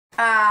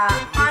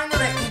I'm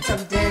gonna eat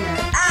some dinner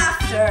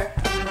after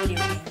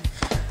video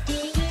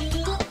game.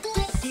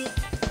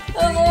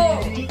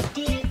 Hello.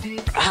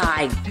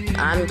 Hi,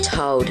 I'm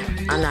Toad.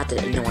 I'm not the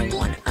annoying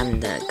one.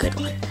 I'm the good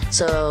one.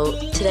 So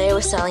today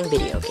we're selling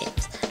video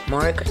games.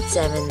 Mario Kart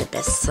 7, the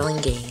best-selling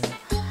game.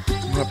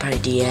 Mario Party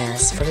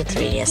DS for the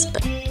 3DS,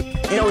 but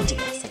no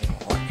DS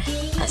anymore.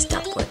 I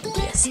stopped working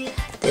DS.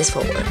 This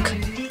will work.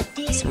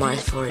 Smart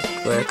for it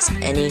works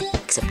any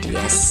except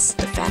DS,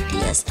 the fat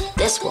DS.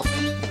 This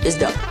is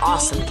the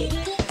awesome game.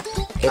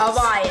 I'll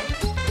buy it.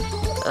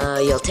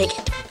 You'll take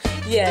it.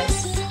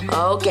 Yes.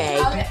 Okay.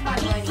 I'll get my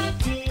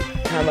money.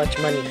 How much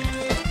money?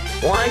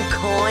 1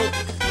 coin?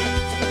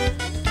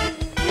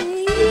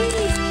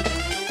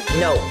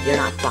 No, you're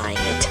not buying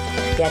it.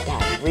 You have to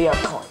have real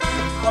coin.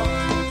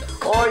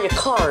 Or your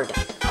card.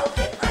 I'll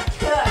get my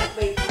card.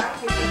 Wait, I'll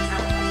give you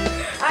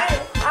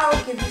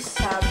I'll give you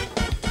some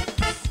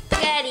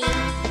spaghetti.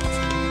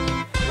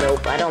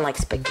 Nope, I don't like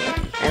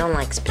spaghetti. I don't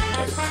like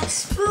spaghetti.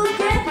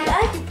 Spaghetti,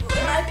 I can put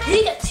in my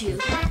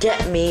Pikachu.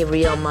 Get me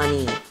real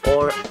money.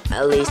 Or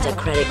at least a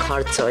credit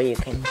card so you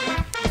can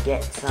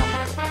get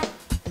something.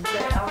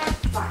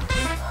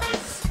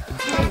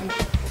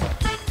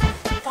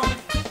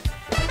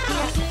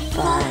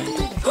 Fine.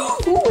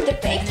 Ooh, the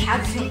bank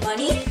has some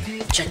money.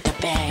 Check the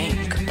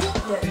bank.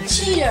 The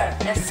cheater,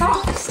 the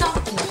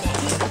stocking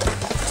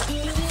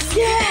thing.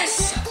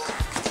 Yes!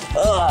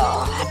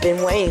 Ugh, I've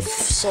been waiting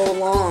so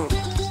long.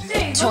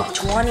 It took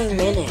 20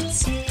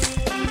 minutes.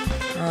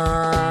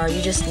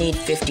 You just need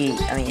 50.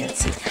 Let's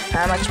see.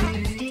 How much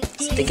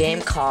does the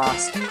game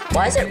cost?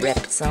 Why is it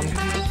ripped some?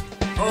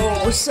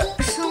 Oh,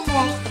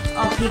 someone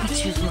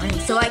Pikachu's money,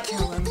 so I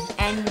kill him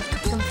and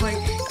some for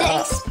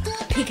thanks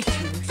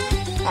Pikachu.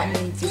 That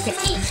means you can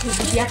eat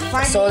Pikachu. You have to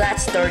find So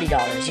that's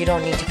 $30. You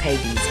don't need to pay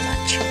these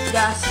much.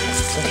 Yes.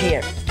 So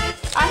here.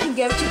 I can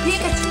give it to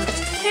Pikachu.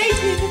 Hey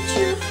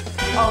Pikachu.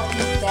 Oh,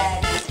 he's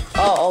dead.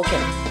 Oh,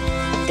 okay.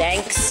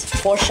 Thanks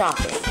for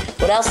shopping.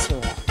 What else do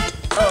you want?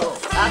 Oh,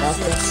 that's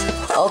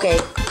Nothing. Okay.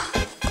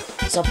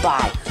 So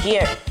buy.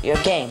 Here, your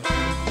game.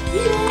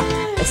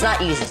 Yeah. It's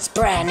not used. It's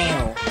brand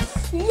new.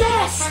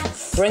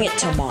 Yes. Bring it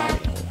to Mario.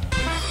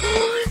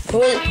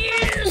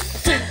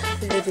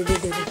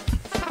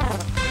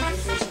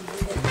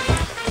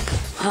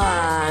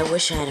 I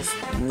wish I had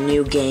a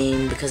new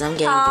game because I'm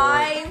getting bored.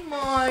 Hi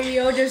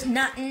Mario. There's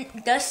nothing.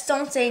 Just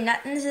don't say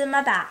nothing's in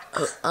my back.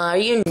 Are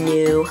you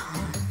new?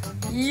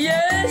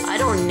 Yes. I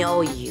don't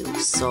know you,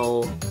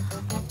 so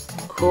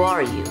who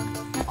are you?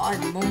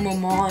 I'm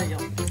Mario.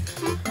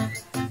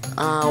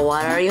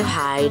 What are you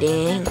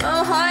hiding?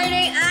 Oh,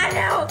 hiding. I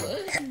know.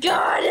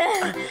 Got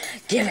it.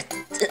 Give it.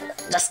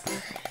 Just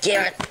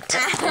give it.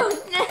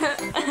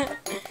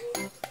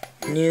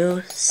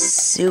 New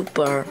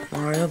Super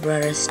Mario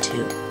Bros. 2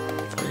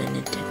 for the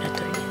Nintendo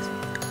 3DS.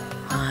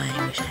 I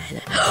wish I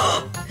had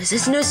that. Is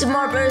this new Super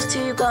Mario Bros.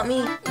 2 you got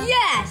me?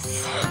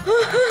 Yes.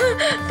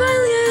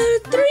 Finally,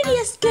 I had a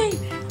 3DS game.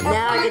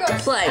 Now I get to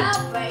play.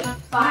 Celebrate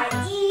by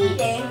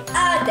eating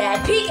a dead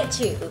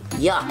Pikachu.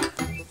 Yuck.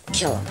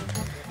 Kill him.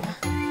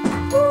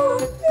 Ooh,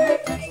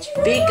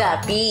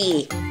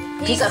 Pikachu.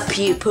 Pika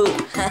pee poop.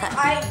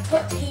 I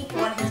put tape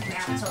on his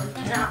mouth so he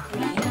cannot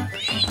breathe.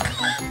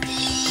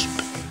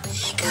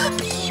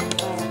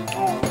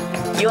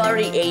 You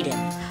already ate him.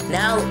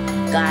 Now,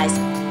 guys,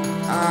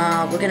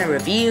 we're gonna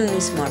review New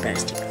Super Mario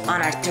Bros. 2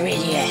 on our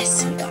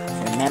 3DS. We got,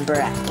 remember,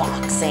 at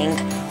boxing.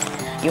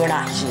 You're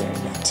not here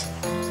yet,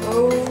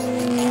 Oh.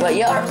 but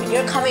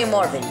you're coming in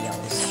more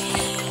videos.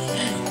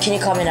 Can you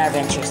come in our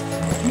adventures?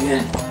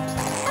 Yeah.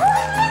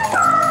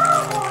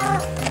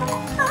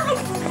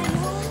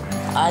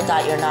 I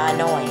thought you're not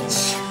annoying.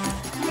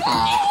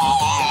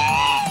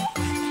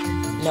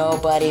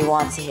 Nobody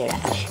wants to hear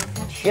that.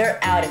 You're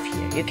out of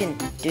here. You can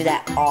do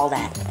all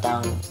that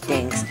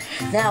things.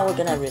 Now we're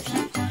gonna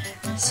review.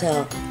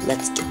 So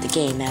let's get the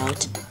game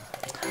out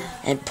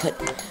and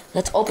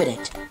let's open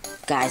it.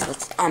 Guys,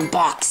 let's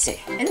unbox it.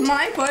 It's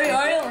my Party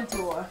Island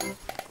tour.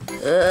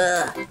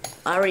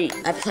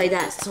 I played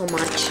that so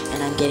much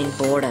and I'm getting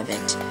bored of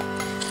it.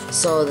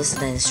 So this is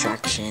the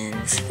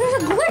instructions.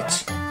 There's a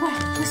glitch.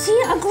 What? You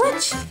see a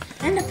glitch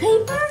in the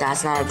paper?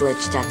 That's not a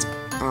glitch, that's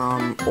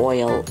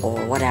oil or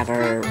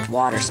whatever,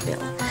 water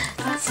spill.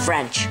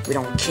 French, we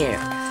don't care.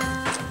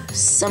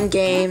 Some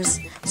games,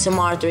 some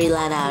R3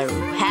 Land I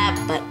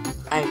have, but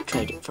I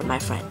traded it for my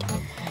friend.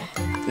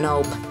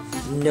 Nope.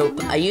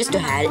 I used to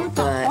have it,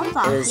 but it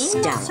was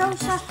down.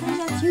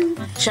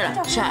 Shut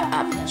up.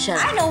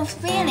 I know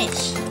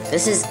Spanish.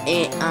 This is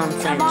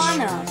French.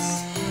 Bananas.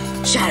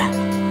 Shut up.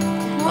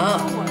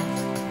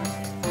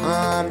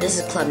 This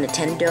is Club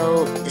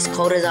Nintendo. This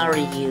code is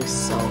already used,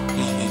 so.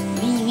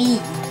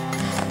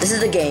 This is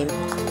the game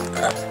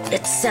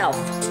itself.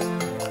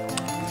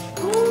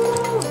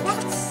 Ooh,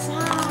 that's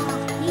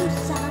soft. You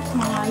soft,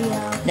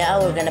 Mario. Now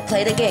we're gonna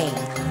play the game.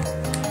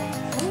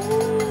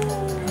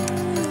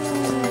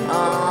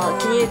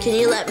 Can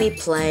you let me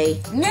play?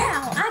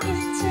 Now I can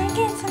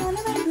get some of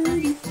my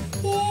booty.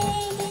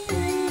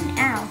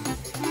 Ow.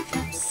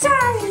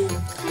 Sorry.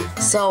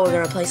 So we're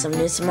gonna play some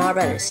New Smart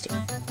Brothers too.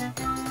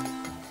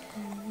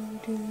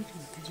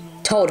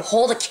 Toad,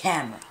 hold the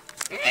camera.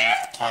 Okay.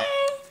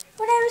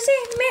 What I was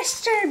saying,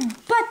 Mr.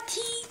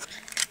 Butty.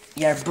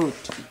 Your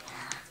booty.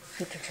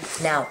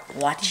 Now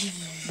watch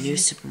New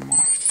Super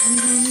Mario.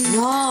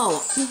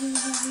 No.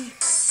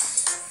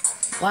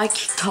 Why,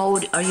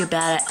 Toad, are you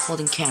bad at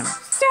holding camera?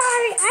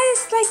 Sorry, I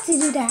just like to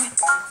do that.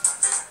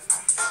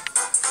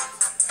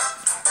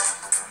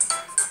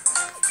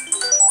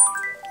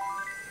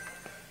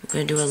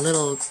 We're gonna do a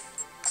little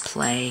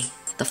play.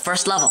 The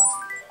first level.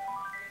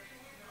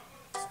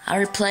 I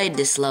already played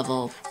this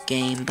level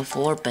game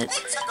before, but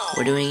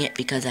we're doing it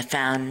because I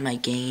found my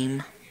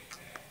game.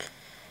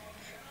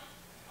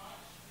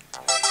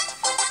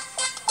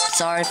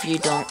 Sorry if you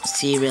don't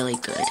see really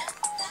good.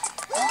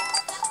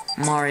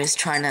 Mario's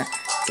trying to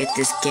get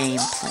this game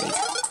played.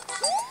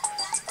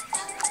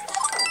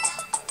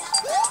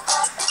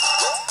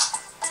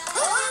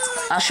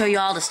 I'll show you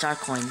all the star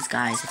coins,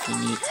 guys, if you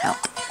need help.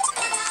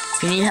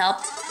 If you need help,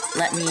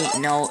 let me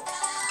know.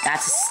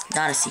 That's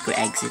not a secret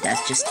exit,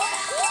 that's just...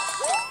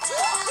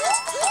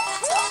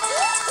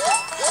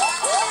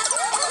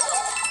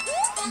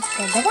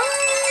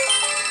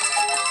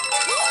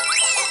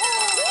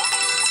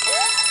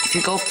 If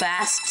you go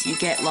fast, you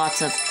get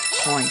lots of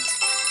coins.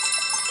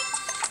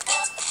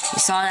 You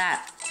saw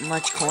that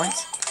much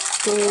coins?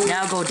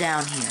 Now go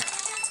down here.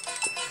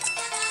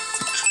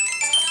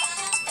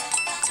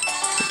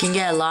 You can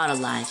get a lot of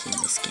lives in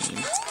this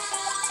game.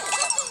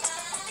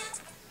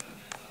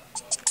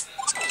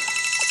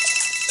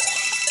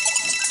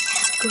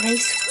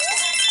 Graceful.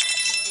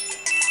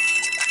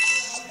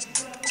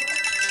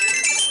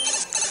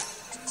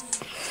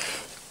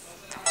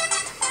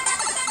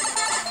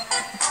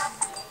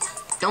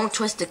 Don't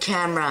twist the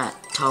camera,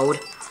 Toad.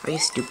 Are you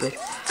stupid?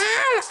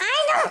 I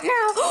don't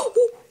know.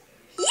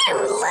 You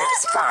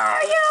lose,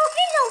 Mario.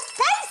 In your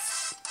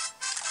face.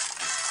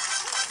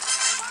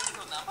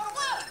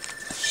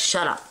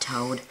 Shut up,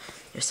 Toad.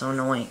 You're so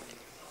annoying.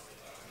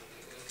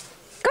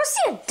 Go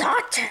see a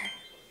doctor.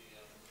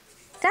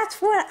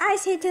 That's what I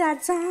say to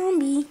that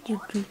zombie.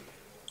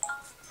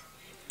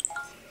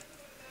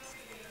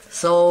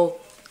 So,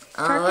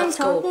 let's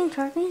go.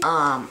 Talking.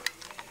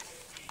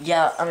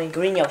 Yeah, I mean,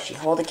 Green Yoshi,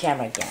 hold the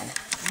camera again.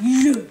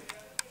 Yeah.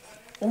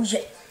 Oh,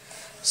 yeah.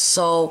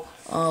 So,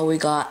 we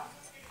got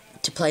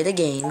to play the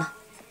game.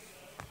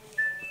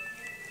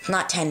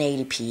 Not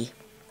 1080p,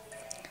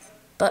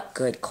 but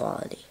good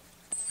quality.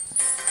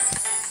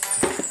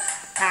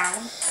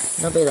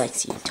 Nobody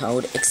likes you,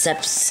 Toad,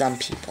 except some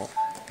people.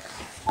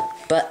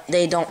 But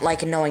they don't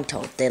like annoying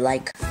Toad. They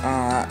like,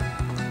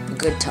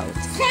 good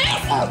Toads.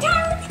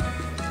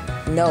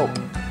 Nope.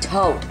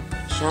 Toad.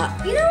 Shut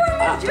You know what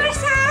my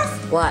dress has?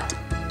 What?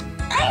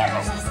 I have a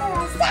dress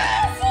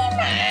that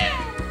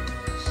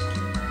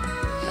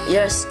says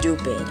You're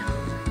stupid.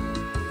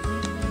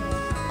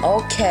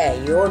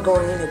 Okay, you're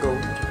going to go.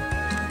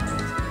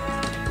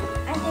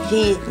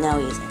 Now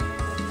he's in.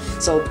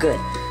 So good.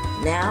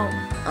 Now,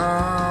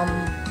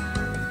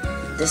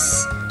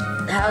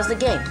 how's the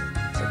game?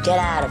 So get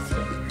out of here.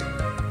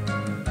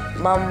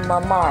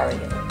 Mama Mario,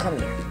 come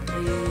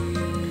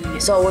here.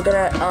 So we're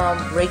gonna,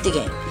 rate the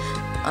game.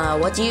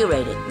 What do you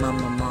rate it,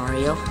 Mama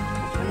Mario?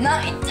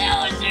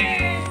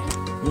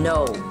 9,000.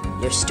 No,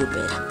 you're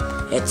stupid.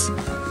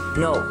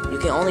 No, you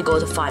can only go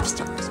to 5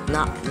 stars,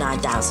 not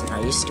 9,000.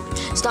 Are you stupid?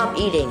 Stop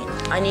eating it.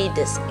 I need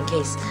this in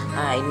case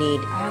I need...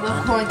 I have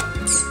a coin.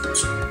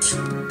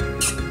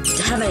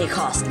 How many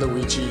cost,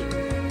 Luigi?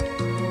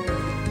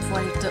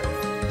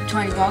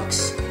 20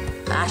 bucks.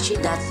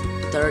 Actually, that's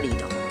 $30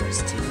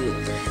 to you.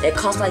 It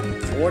costs like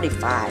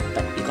 45,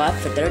 but you got it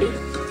for 30?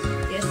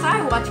 Yes,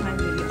 I watch my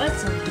video.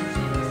 It's okay.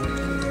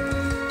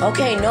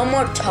 Okay, no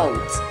more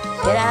Toads.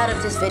 Get out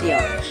of this video.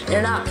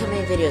 They're not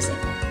coming videos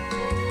anymore.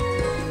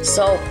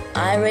 So,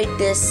 I rate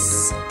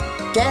this...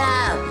 Get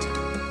out!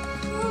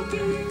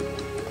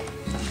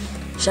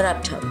 Shut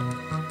up, Toad.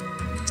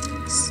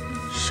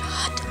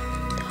 Shut the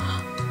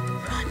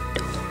front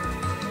door.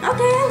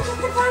 Okay, I'll shut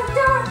the front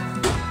door.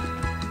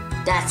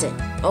 That's it.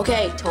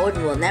 Okay, Toad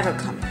will never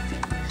come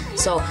in.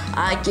 So,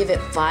 I give it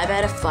 5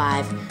 out of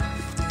 5.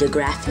 The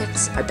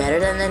graphics are better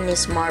than the New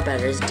Smart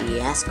Brothers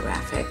DS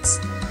graphics.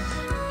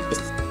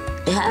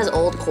 It has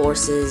old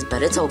courses,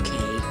 but it's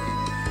okay.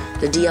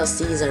 The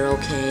DLCs are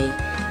okay.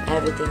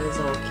 Everything is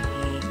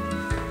okay.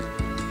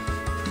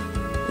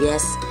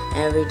 Yes,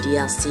 every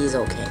DLC is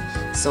okay.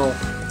 So,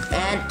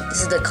 and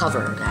this is the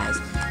cover, guys.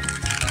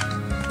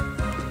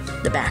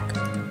 The back.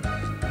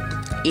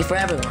 E for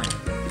everyone.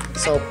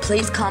 So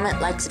please comment,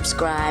 like,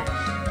 subscribe,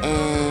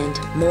 and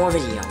more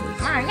videos.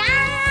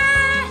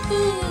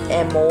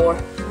 And more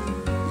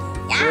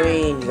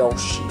Green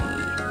Yoshi.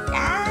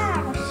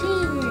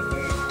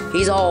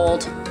 He's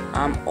old.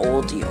 I'm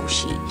old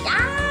Yoshi.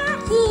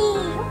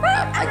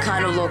 I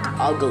kind of look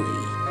ugly.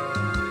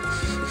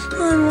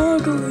 I'm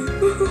ugly.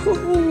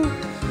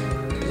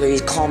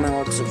 Please comment,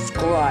 like,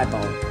 subscribe.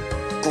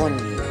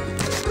 Gunny.